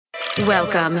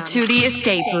Welcome to the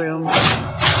escape room.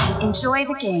 Enjoy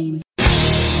the game.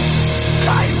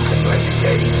 Time to play the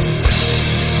game.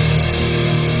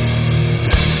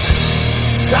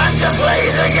 Time to play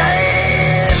the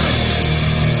game.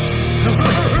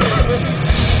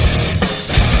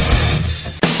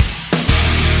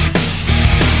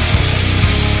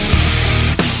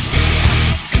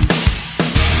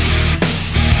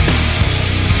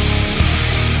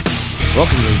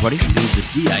 Welcome everybody to the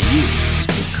DIU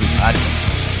Escape Crew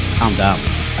Podcast. I'm Dom.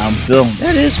 I'm Phil.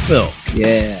 That is Phil.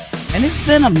 Yeah. And it's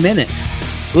been a minute.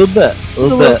 A little bit.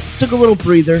 Took a little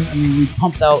breather. I mean, we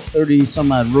pumped out 30 some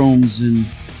odd rooms in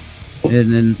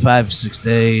 5-6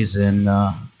 days and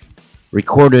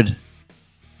recorded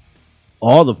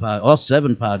all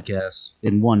 7 podcasts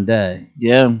in one day.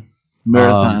 Yeah.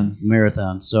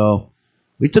 Marathon. So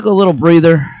we took a little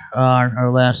breather.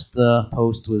 Our last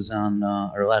post was on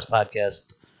our last podcast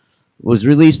was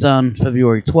released on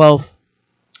February 12th.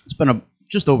 It's been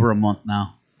just over a month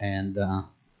now, and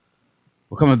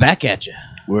we're coming back at you.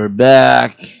 We're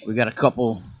back. We got a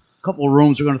couple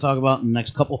rooms we're going to talk about in the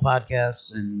next couple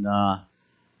podcasts, and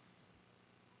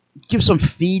give some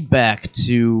feedback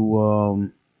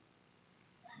to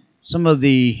some of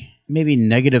the maybe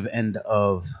negative end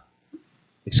of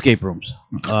escape rooms.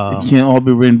 It can't all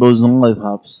be rainbows and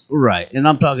lollipops. Right, and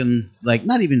I'm talking like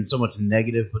not even so much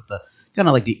negative, but the kind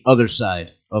of like the other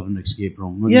side of an escape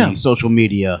room. Meaning social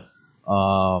media,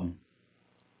 stuff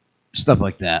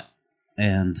like that,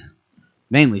 and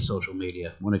mainly social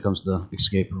media when it comes to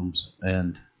escape rooms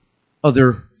and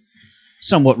other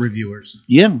somewhat reviewers.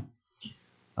 Yeah.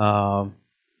 I'd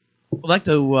like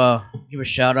to give a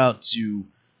shout out to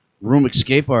Room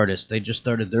Escape Artists. They just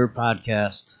started their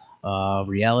podcast.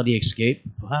 Reality Escape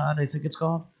Pod, I think it's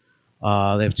called.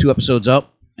 They have 2 episodes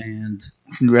up, and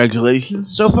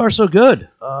congratulations. So far, so good.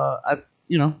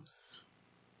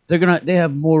 They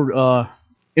have more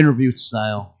interview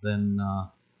style than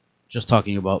just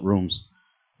talking about rooms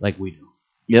like we do.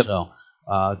 Yep. So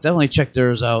definitely check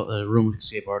theirs out at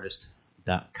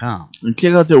roomescapeartist.com. And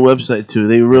check out their website too.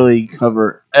 They really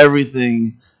cover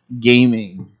everything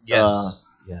gaming. Yes.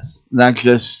 Not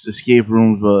just escape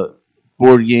rooms, but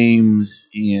board games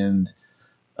and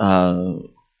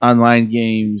online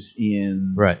games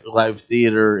and live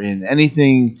theater and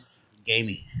anything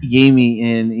gaming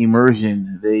and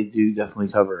immersion. They do definitely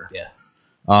cover. Yeah.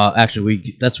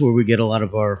 Actually, that's where we get a lot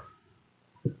of our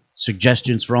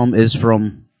suggestions from. Is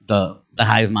from the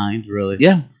Hive Mind, really.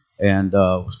 Yeah. And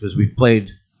because we've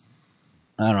played,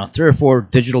 I don't know, 3 or 4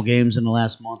 digital games in the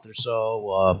last month or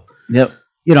so. Yep.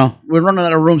 We're running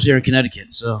out of rooms here in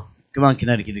Connecticut, so. Come on,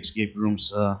 Connecticut escape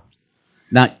rooms.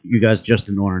 Not you guys just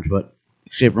in Orange, but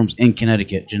escape rooms in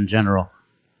Connecticut in general.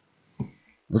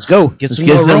 Let's go. Let's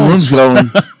get some rooms going.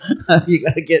 You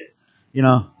gotta get,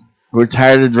 We're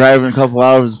tired of driving a couple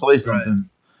hours to play something.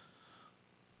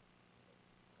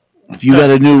 Right. If you got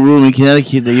a new room in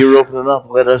Connecticut that you're opening up,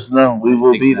 let us know. We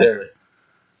will be there.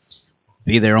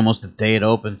 Be there almost the day it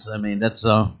opens. I mean, that's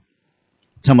how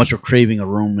much we're craving a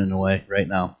room in a way right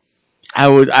now. I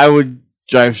would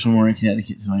drive somewhere in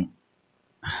Connecticut tonight.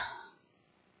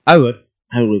 I would.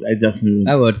 I definitely would.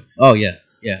 I would. Oh, yeah.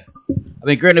 I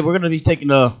mean, granted, we're going to be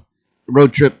taking a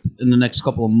road trip in the next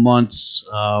couple of months.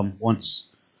 Once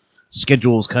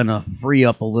schedules kind of free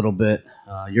up a little bit,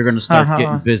 you're going to start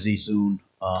getting busy soon.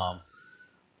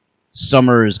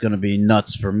 Summer is going to be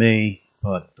nuts for me,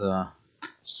 but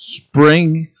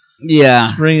spring?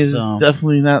 Yeah. Spring is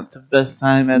definitely not the best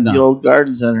time at the old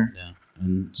garden center. Yeah.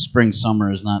 And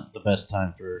summer is not the best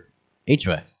time for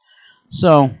HVAC.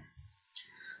 So,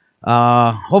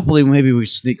 hopefully maybe we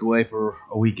sneak away for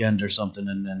a weekend or something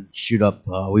and then shoot up.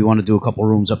 We want to do a couple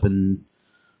rooms up in,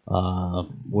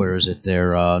 where is it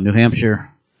there? New Hampshire.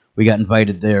 We got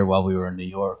invited there while we were in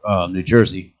New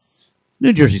Jersey.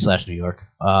 New Jersey/New York.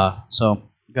 So,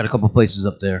 we got a couple places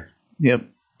up there. Yep.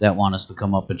 That want us to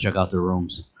come up and check out their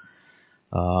rooms.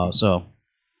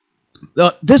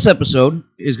 This episode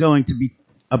is going to be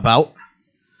about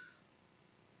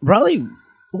probably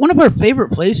one of our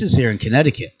favorite places here in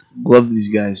Connecticut. Love these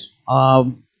guys.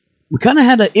 We kind of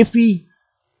had an iffy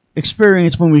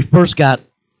experience when we did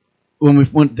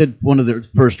one of their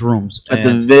first rooms at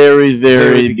the very,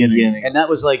 very beginning, and that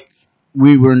was like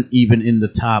we weren't even in the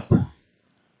top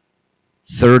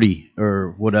 30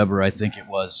 or whatever I think it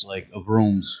was, like, of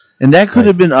rooms. And that could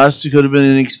have been us. It could have been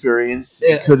an experience.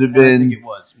 Yeah, it could have been. I think it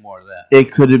was more of that.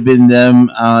 It could have been them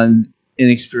on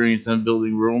inexperience on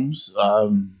building rooms.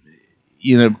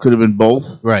 It could have been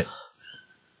both. Right.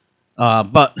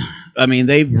 But I mean,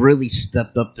 they've really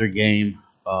stepped up their game.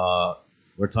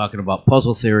 We're talking about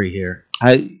Puzzle Theory here.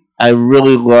 I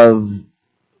really love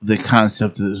the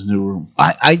concept of this new room.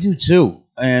 I do too,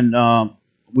 and I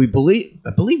believe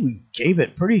we gave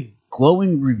it pretty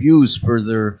glowing reviews for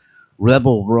their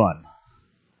Rebel Run.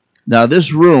 Now,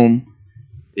 this room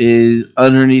is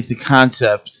underneath the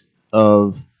concept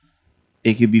of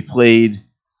it can be played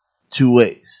two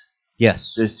ways.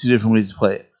 Yes. There's two different ways to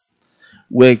play it.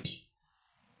 Which,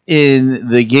 in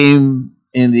the game,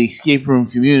 in the escape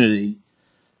room community,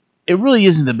 it really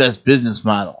isn't the best business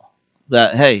model.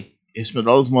 That, hey, you spend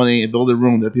all this money and build a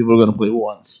room that people are going to play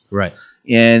once. Right.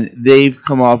 And they've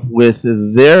come up with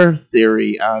their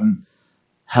theory on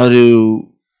how to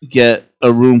get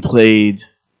a room played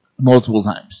multiple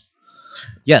times.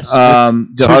 Yes.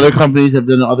 The other companies have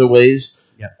done it other ways.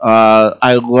 Yeah.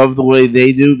 I love the way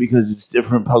they do because it's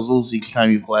different puzzles each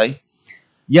time you play.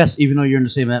 Yes, even though you're in the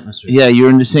same atmosphere. Yeah, you're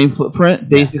in the same footprint,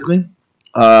 basically.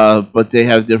 But they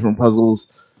have different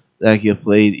puzzles that get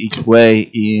played each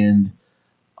way. And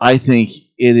I think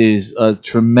it is a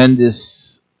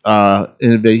tremendous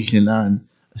innovation on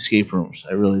escape rooms.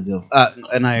 I really do.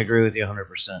 And I agree with you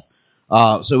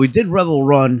 100%. So we did Rebel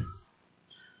Run.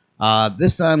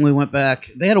 This time we went back.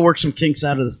 They had to work some kinks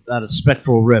out of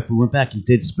Spectral Rip. We went back and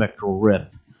did Spectral Rip.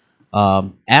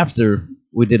 After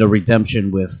we did a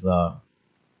redemption with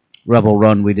Rebel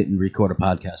Run, we didn't record a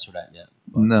podcast for that yet.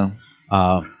 But, No.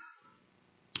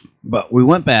 But we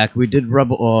went back. We did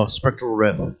Spectral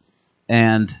Rip,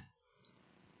 and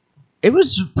it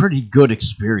was a pretty good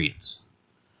experience.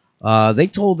 They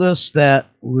told us that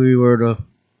we were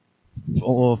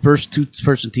the first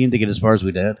two-person team to get as far as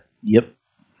we did. Yep.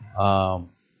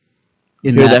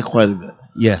 In Hear that quite a bit.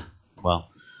 Yeah. Well,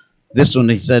 this one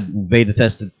they said beta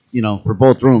tested, for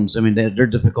both rooms. I mean, their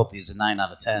difficulty is a 9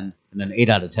 out of 10 and an 8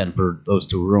 out of 10 for those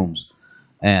two rooms.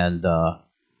 And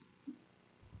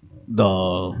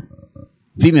the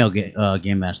female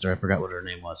game master, I forgot what her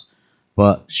name was,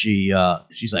 but she's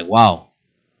like, wow,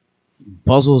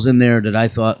 puzzles in there that I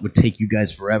thought would take you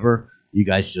guys forever, you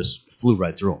guys just flew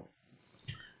right through them.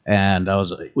 And I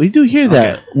was like, we do hear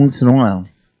that once in a while.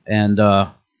 And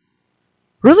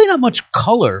really not much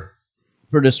color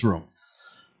for this room.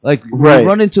 Like, we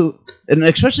run into, and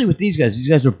especially with these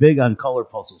guys are big on color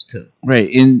puzzles too.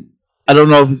 Right, and I don't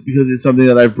know if it's because it's something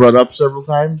that I've brought up several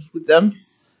times with them.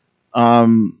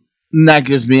 Not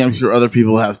just me, I'm sure other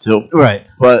people have too. Right.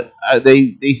 But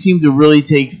they seem to really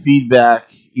take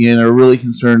feedback and are really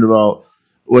concerned about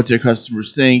what their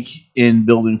customers think in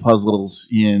building puzzles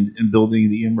and in building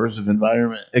the immersive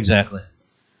environment. Exactly.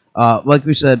 Like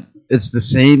we said, it's the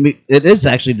same. It is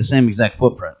actually the same exact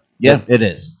footprint. Yeah, it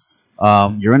is.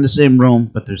 You're in the same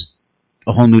room, but there's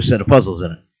a whole new set of puzzles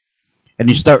in it, and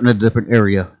you start in a different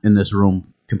area in this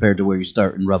room compared to where you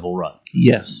start in Rebel Run.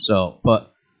 Yes. So,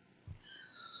 but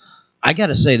I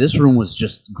gotta say, this room was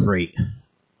just great.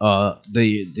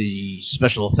 The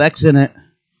special effects in it.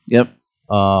 Yep.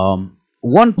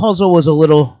 One puzzle was a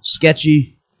little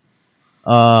sketchy.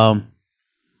 I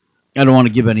don't want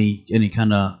to give any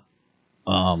kind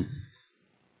of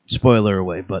spoiler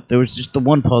away, but there was just the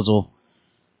one puzzle.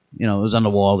 It was on the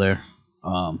wall there.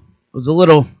 It was a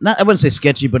little, I wouldn't say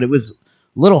sketchy, but it was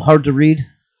a little hard to read.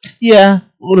 Yeah, a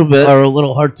little bit, or a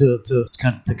little hard to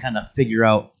kind of figure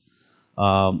out.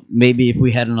 Maybe if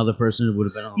we had another person, it would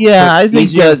have been a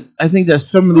little I think that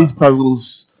some of these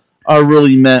puzzles are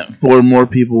really meant for more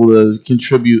people to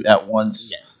contribute at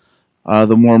once. Yeah.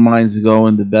 The more minds that go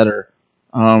in, the better.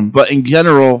 But in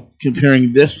general,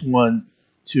 comparing this one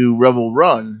to Rebel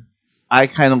Run, I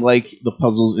kind of like the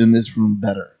puzzles in this room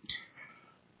better.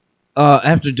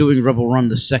 After doing Rebel Run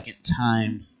the second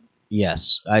time,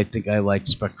 yes, I think I like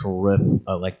Spectral Rip.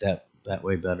 I like that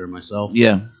way better myself.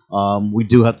 Yeah. We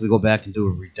do have to go back and do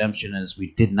a redemption, as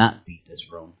we did not beat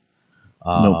this room.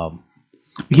 Nope.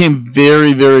 We came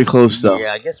very, very close, though.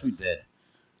 Yeah, I guess we did.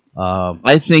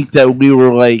 I think that we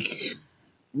were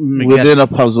within a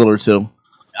puzzle or two.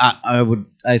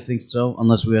 I think so,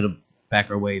 unless we had to back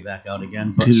our way back out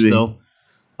again. But still,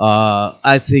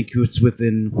 I think it's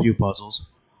within a few puzzles.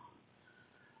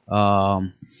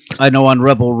 I know on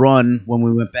Rebel Run, when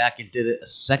we went back and did it a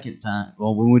second time,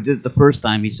 well, when we did it the first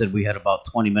time, he said we had about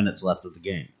 20 minutes left of the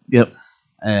game. Yep.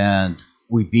 And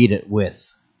we beat it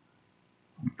with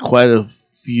quite a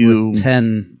few.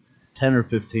 10 or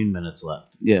 15 minutes left.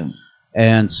 Yeah.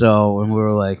 And so, and we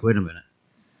were like, wait a minute.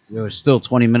 There was still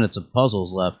 20 minutes of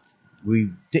puzzles left.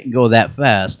 We didn't go that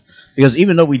fast, because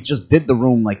even though we just did the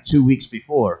room like 2 weeks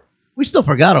before, we still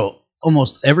forgot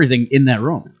almost everything in that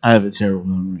room. I have a terrible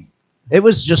memory. It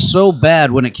was just so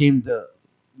bad when it came to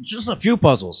just a few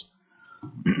puzzles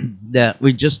that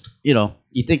we just, you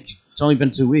think it's only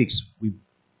been 2 weeks. We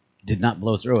did not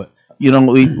blow through it.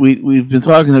 we've been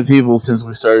talking to people since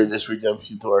we started this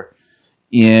redemption tour,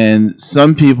 and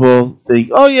some people think,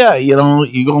 oh yeah, you're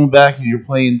going back and you're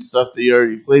playing stuff that you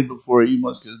already played before. You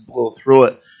must just blow through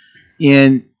it,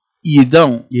 and you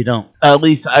don't. You don't. At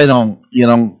least I don't.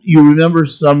 You remember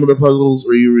some of the puzzles,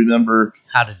 or you remember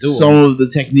How to do some it. of the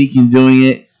technique in doing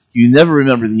it. You never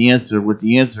remember the answer. What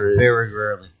the answer is. Very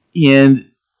rarely.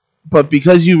 But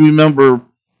because you remember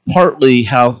partly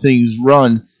how things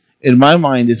run, in my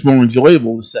mind, it's more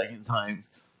enjoyable the second time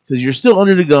because you're still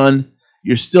under the gun,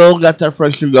 you're still got that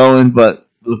pressure going, but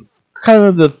the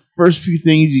first few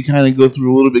things you kind of go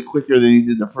through a little bit quicker than you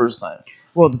did the first time.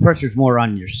 Well, the pressure's more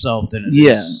on yourself than it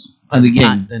is on the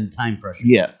game. than time pressure.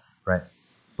 Yeah, Right.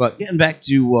 But getting back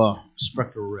to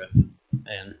Spectral Rip,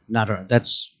 and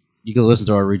you can listen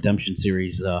to our Redemption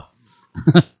series on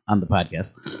the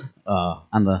podcast,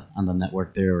 on the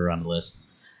network there or on the list.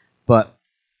 But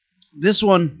this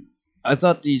one, I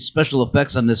thought the special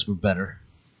effects on this were better.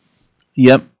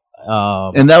 Yep.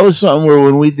 And that was something where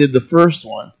when we did the first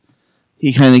one,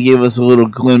 he kind of gave us a little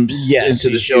glimpse into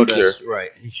the future.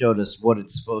 Right. He showed us what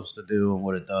it's supposed to do and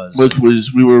what it does. Which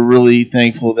was, we were really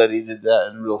thankful that he did that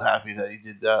and real happy that he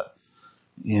did that.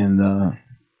 And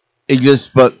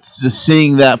but just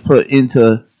seeing that put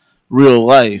into real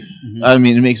life, I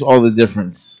mean, it makes all the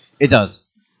difference. It does.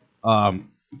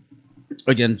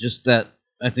 Again, just that,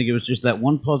 I think it was just that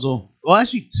one puzzle. Well,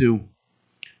 actually two,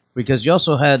 because you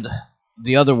also had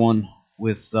the other one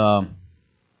with,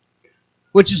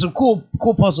 which is a cool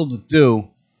puzzle to do.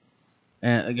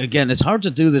 And again, it's hard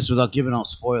to do this without giving out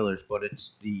spoilers, but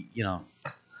it's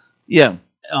Yeah.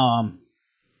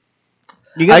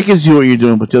 I can see what you're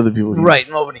doing, but the other people can't. Right,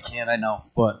 nobody can, I know,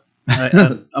 but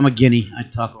I'm a guinea. I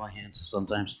talk with my hands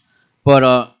sometimes.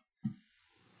 But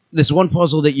this one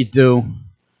puzzle that you do,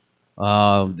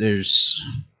 there's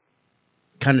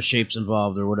kind of shapes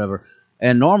involved or whatever,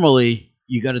 and normally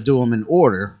you got to do them in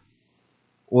order,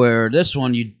 where this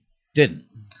one you didn't,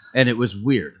 and it was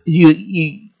weird.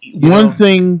 One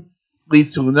thing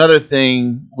leads to another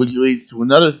thing, which leads to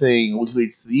another thing, which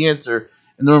leads to the answer,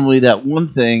 and normally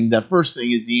that first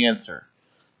thing is the answer.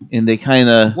 And they kind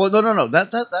of... Well, no.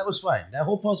 That was fine. That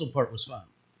whole puzzle part was fine.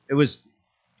 It was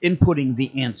inputting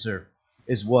the answer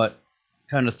is what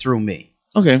kind of threw me.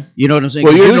 Okay. You know what I'm saying?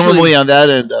 Well, you're normally on that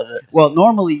end of it. Well,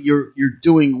 normally you're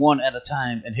doing one at a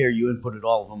time, and here you inputted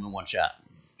all of them in one shot.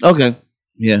 Okay.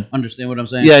 Yeah. Understand what I'm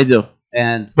saying? Yeah, I do.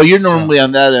 But you're normally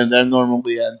on that end. I'm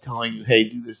normally telling you, hey,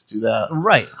 do this, do that.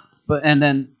 Right. But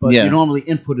you normally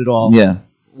input it all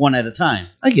one at a time.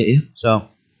 I get you. So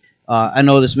I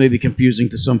know this may be confusing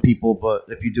to some people, but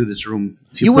if you do this room,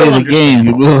 if you play the game,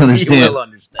 you will understand. You will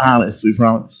understand. Honest, we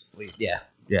promise.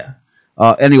 Yeah.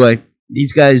 Anyway,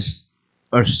 these guys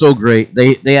are so great.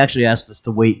 They actually asked us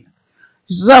to wait.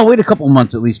 He says, "I'll wait a couple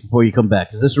months at least before you come back,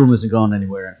 because this room isn't going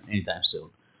anywhere anytime soon."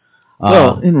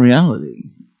 Well, in reality,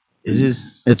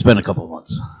 it's been a couple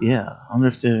months. Yeah, I wonder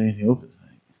if there's anything open.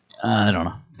 I don't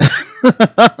know.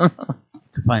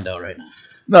 Could find out right now.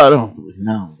 No, I don't have to look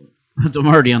now. I'm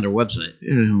already on their website.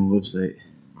 You're on the website.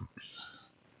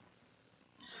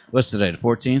 What's today? The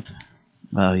 14th?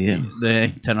 Oh, yeah.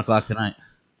 10 o'clock tonight.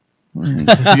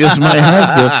 Just might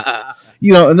have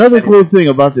to. Another cool thing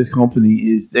about this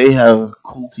company is they have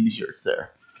cool T-shirts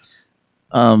there.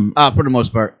 For the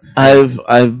most part.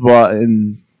 I've bought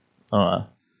in a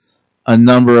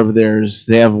number of theirs.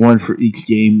 They have one for each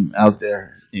game out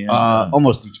there. And,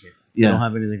 almost each game. Yeah. They don't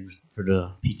have anything for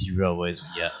the PT Railways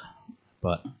yet.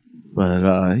 But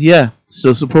yeah.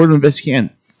 So support them best you can.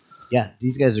 Yeah,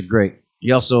 these guys are great.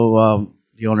 He also,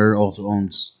 the owner also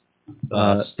owns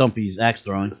Stumpy's Axe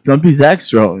Throwing. Stumpy's Axe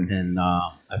Throwing. And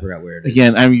I forgot where it is.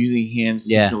 Again, I'm using hands.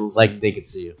 Yeah, like they could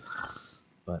see you.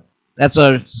 But that's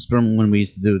from when we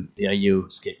used to do the IU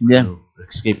escape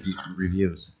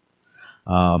reviews.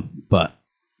 But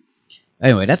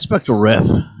anyway, that's Spectral Rip.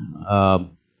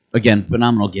 Again,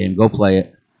 phenomenal game. Go play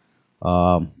it.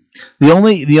 The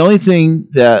only thing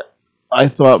that I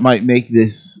thought might make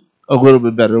this a little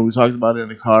bit better, we talked about it in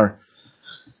the car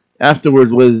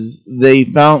afterwards, was they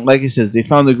found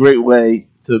a great way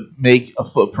to make a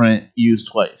footprint used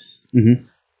twice. Mm-hmm.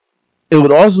 It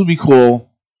would also be cool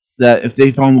that if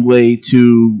they found a way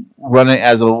to run it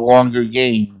as a longer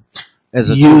game,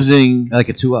 using like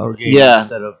a 2-hour game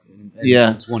instead of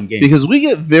it's one game. Because we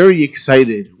get very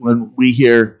excited when we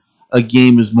hear a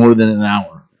game is more than an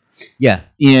hour. Yeah.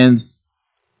 And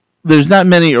there's not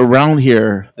many around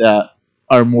here that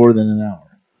are more than an hour.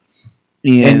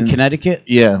 In Connecticut?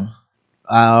 Yeah.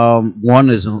 One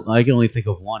is, I can only think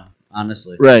of one,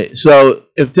 honestly. Right. So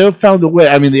if they found a way,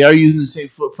 I mean, they are using the same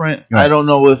footprint. Right. I don't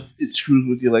know if it screws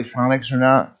with the electronics or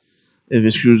not. if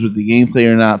it screws with the gameplay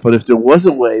or not. But if there was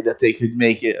a way that they could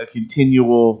make it a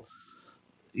continual,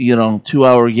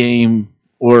 2-hour game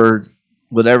or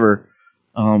whatever,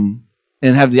 and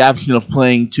have the option of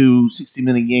playing 2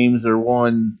 60-minute games or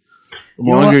one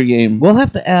longer game. We'll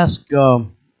have to ask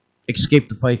Escape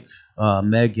the Pike,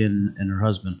 Meg and her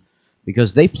husband,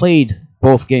 because they played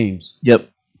both games Yep.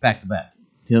 back to back.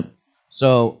 Yep.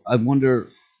 So I wonder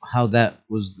how that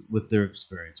was with their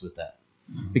experience with that.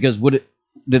 Because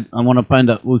I want to find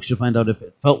out. We should find out if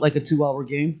it felt like a 2-hour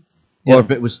game, or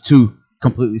if it was 2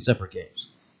 completely separate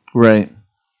games. Right.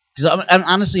 Because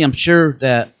I'm sure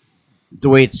that the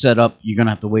way it's set up, you're gonna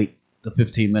have to wait the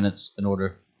 15 minutes in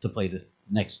order to play the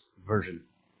next version.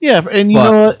 Yeah, and you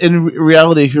know what? In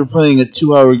reality, if you're playing a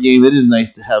 2-hour game, it is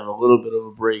nice to have a little bit of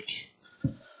a break.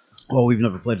 Well, we've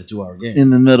never played a 2-hour game in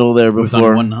the middle there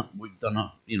before. We've done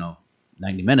a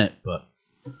 90-minute, but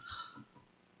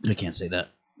I can't say that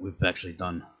we've actually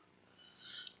done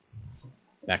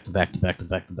back to back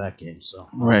games. So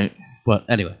right. But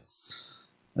anyway,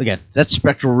 again, that's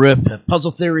Spectral Rift at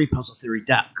Puzzle Theory,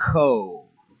 puzzletheory.co.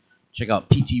 Check out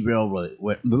PT Railways.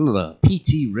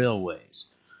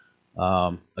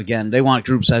 Again, they want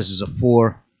group sizes of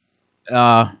 4.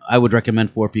 I would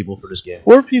recommend 4 people for this game.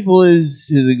 4 people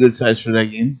is a good size for that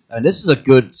game. And this is a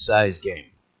good size game.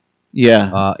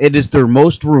 Yeah. It is their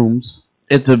most rooms.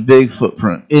 It's a big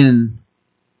footprint in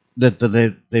that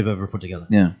they've ever put together.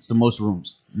 Yeah. It's the most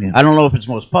rooms. Yeah. I don't know if it's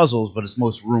most puzzles, but it's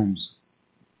most rooms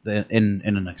in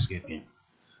an Escape game.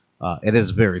 It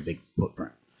is a very big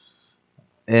footprint.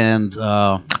 And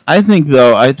I think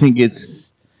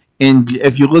it's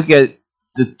if you look at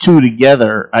the 2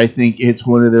 together, I think it's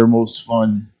one of their most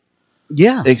fun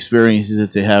experiences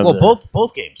that they have. Well,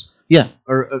 both games. Yeah.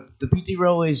 Or the PT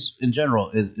Railways in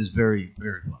general is very,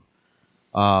 very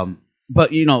fun.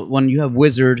 But when you have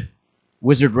Wizard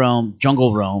Realm,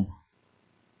 Jungle Realm,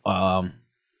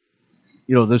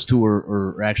 those 2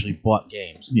 are actually bought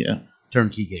games. Yeah.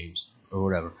 Turnkey games or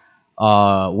whatever.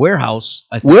 Warehouse.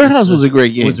 I think Warehouse was a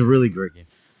great game. It was a really great game.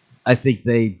 I think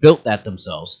they built that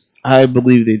themselves. I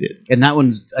believe they did. And that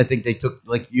one, I think they took,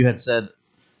 like you had said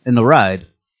in the ride,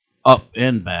 up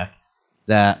and back,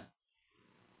 that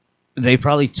they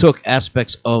probably took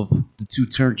aspects of the 2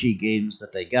 turnkey games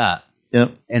that they got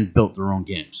and built their own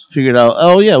games. Figured out,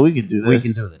 oh, yeah, we can do this.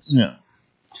 We can do this. Yeah.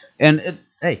 And,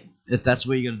 if that's the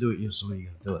way you're going to do it, that's the way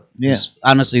you're going to do it. Yeah.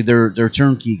 Honestly, they're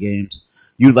turnkey games.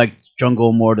 You liked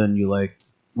Jungle more than you liked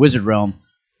Wizard Realm.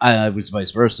 I was vice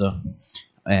versa.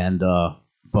 And,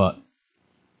 but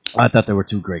I thought there were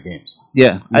 2 great games.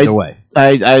 Yeah. Either way.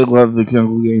 I love the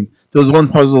Jungle game. There was one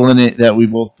puzzle in it that we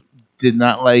both did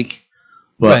not like.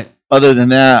 But other than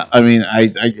that, I mean, I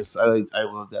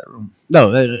love that room. No,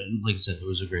 like I said, it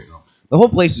was a great room. The whole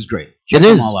place is great. Check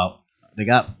them all out. They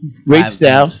got great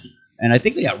staff. Games, and I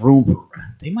think they got room.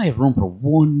 They might have room for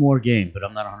one more game, but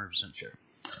I'm not 100% sure.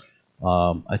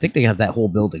 I think they have that whole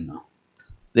building now.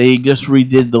 They just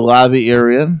redid the lobby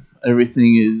area.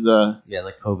 Everything is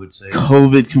like COVID safe.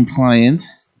 COVID compliant.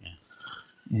 Yeah.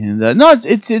 And no,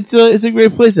 it's a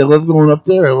great place. I love going up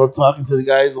there. I love talking to the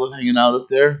guys. I love hanging out up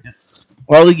there. Yeah.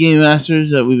 All the game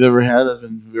masters that we've ever had have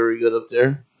been very good up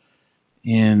there.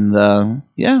 And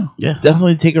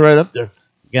definitely take a ride up there.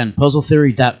 Again,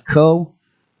 puzzletheory.co.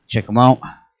 Check them out.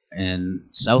 And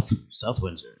South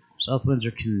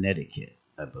Windsor, Connecticut,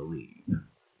 I believe.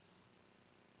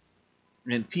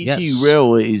 And PT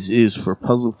Railways is for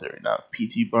Puzzle Theory, not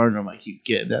PT Barnum. I keep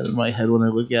getting that in my head when I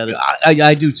look at it.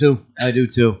 I do too.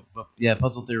 But yeah,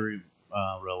 Puzzle Theory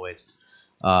Railways.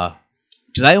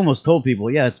 Because I almost told people,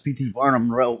 it's PT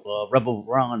Barnum, Rebel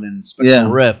Run, and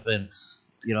Spectral Rift, and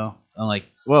I'm like,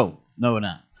 whoa, no, we're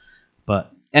not.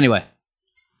 But anyway,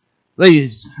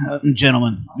 ladies and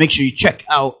gentlemen, make sure you check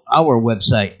out our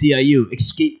website,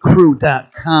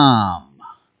 diuescapecrew.com.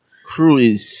 Crew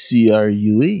is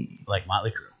CRUE. Like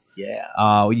Motley Crue.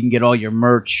 Yeah. You can get all your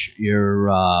merch, your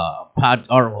our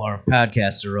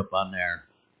podcasts are up on there.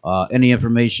 Any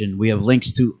information. We have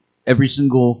links to every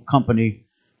single company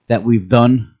that we've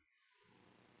done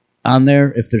on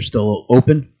there. If they're still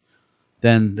open,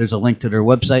 then there's a link to their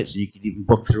website, so you can even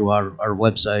book through our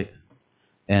website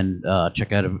and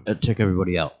check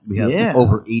everybody out. We have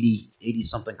over 80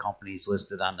 something companies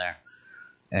listed on there,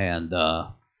 and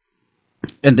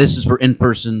this is for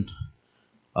in-person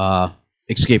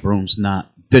escape rooms, not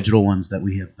digital ones that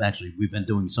we have. Actually, we've been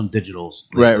doing some digitals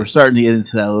lately. Right, we're starting to get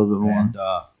into that a little bit more. And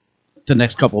the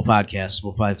next couple of podcasts,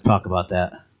 we'll probably talk about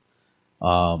that.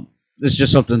 It's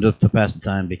just something to pass the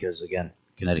time because, again,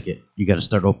 Connecticut, you got to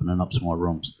start opening up some more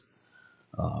rooms.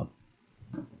 We've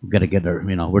got to get our,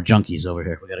 we're junkies over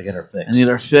here. We got to get our fix. I need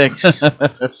our fix.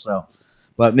 So,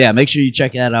 But yeah, make sure you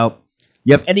check that out.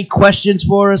 You have any questions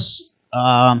for us?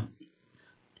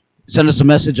 Send us a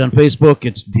message on Facebook.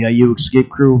 It's DIU Escape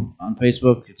Crew on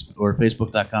Facebook. Or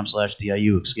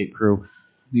facebook.com/DIU Escape Crew.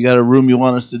 You got a room you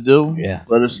want us to do? Yeah.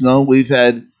 Let us know. We've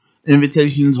had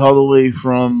invitations all the way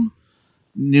from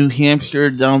New Hampshire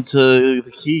down to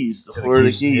the Keys, the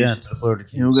Florida Keys. Yeah, to the Florida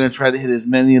Keys. And we're going to try to hit as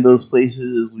many of those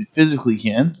places as we physically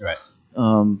can. Right.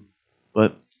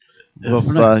 But Go if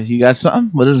from there. you got something,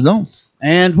 let us know.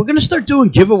 And we're going to start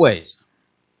doing giveaways.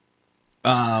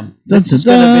 This is Dun-dun-dun.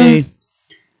 going to be...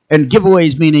 And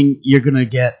giveaways meaning you're going to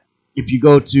get... If you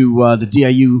go to the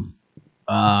DIU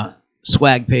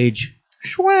swag page,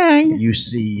 Swag. you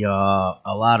see a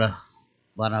lot of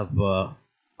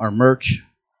our merch.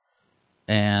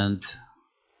 And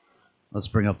let's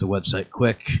bring up the website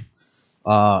quick.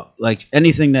 Like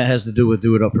anything that has to do with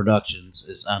Do It Up Productions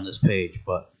is on this page.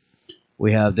 But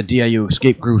we have the DIU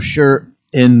Escape Crew shirt.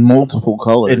 In multiple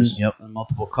colors. In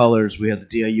multiple colors. We have the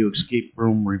DIU Escape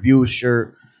Room Review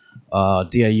shirt,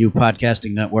 DIU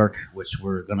Podcasting Network, which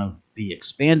we're going to be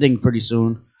expanding pretty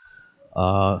soon,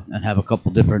 and have a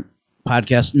couple different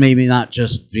podcasts. Maybe not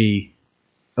just be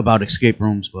about escape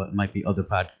rooms, but it might be other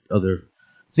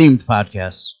themed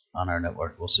podcasts on our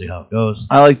network. We'll see how it goes.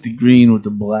 I like the green with the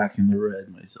black and the red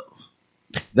myself.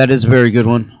 That is a very good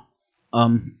one.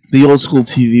 The old school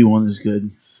TV one is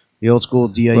good. The old school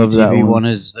DIU Love that TV one. one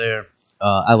is there.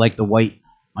 I like the white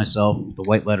myself, the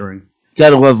white lettering.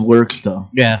 Gotta love Lurks though.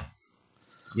 Yeah.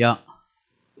 Yeah.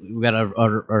 We got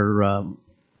our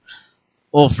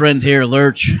old friend here,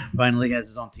 Lurch, finally has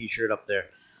his own T-shirt up there.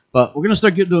 But we're going to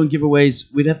start doing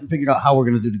giveaways. We haven't figured out how we're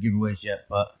going to do the giveaways yet,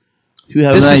 but If you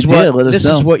have an idea, let us this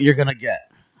know. is what you're going to get,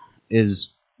 is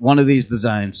one of these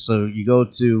designs. So you go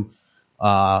to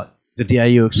the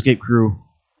DIU Escape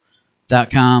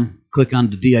Crew.com, click on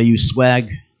the DIU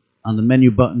swag on the menu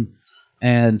button,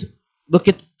 and look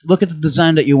at the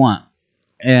design that you want.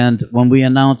 And when we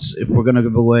announce if we're going to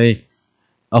give away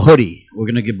a hoodie, we're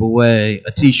going to give away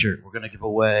a T-shirt, we're going to give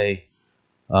away,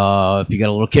 if you got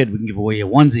a little kid, we can give away a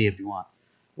onesie if you want.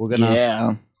 We're going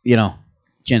to,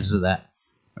 chances of that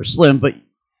are slim. But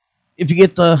if you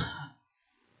get the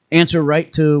answer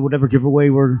right to whatever giveaway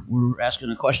we're asking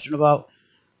a question about,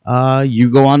 you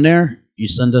go on there, you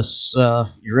send us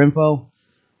your info,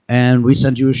 and we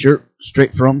send you a shirt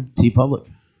straight from TeePublic.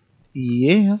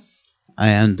 Yeah.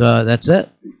 And that's it.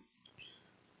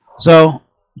 So,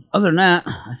 other than that,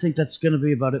 I think that's going to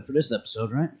be about it for this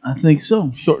episode, right? I think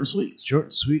so. Short and sweet.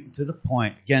 Short, sweet, and to the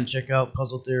point. Again, check out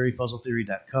Puzzle Theory,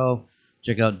 puzzletheory.co.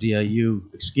 Check out DIU,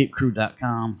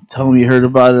 escapecrew.com. Tell them you heard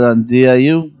about it on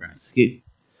DIU. Right. Escape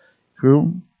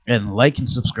Crew. And like and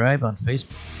subscribe on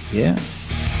Facebook. Yeah.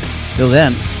 Till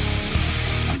then,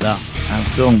 I'm Dom. I'm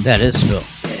Phil. That is Phil.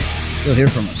 You'll hear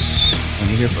from us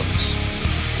when you hear from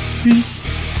us. Peace.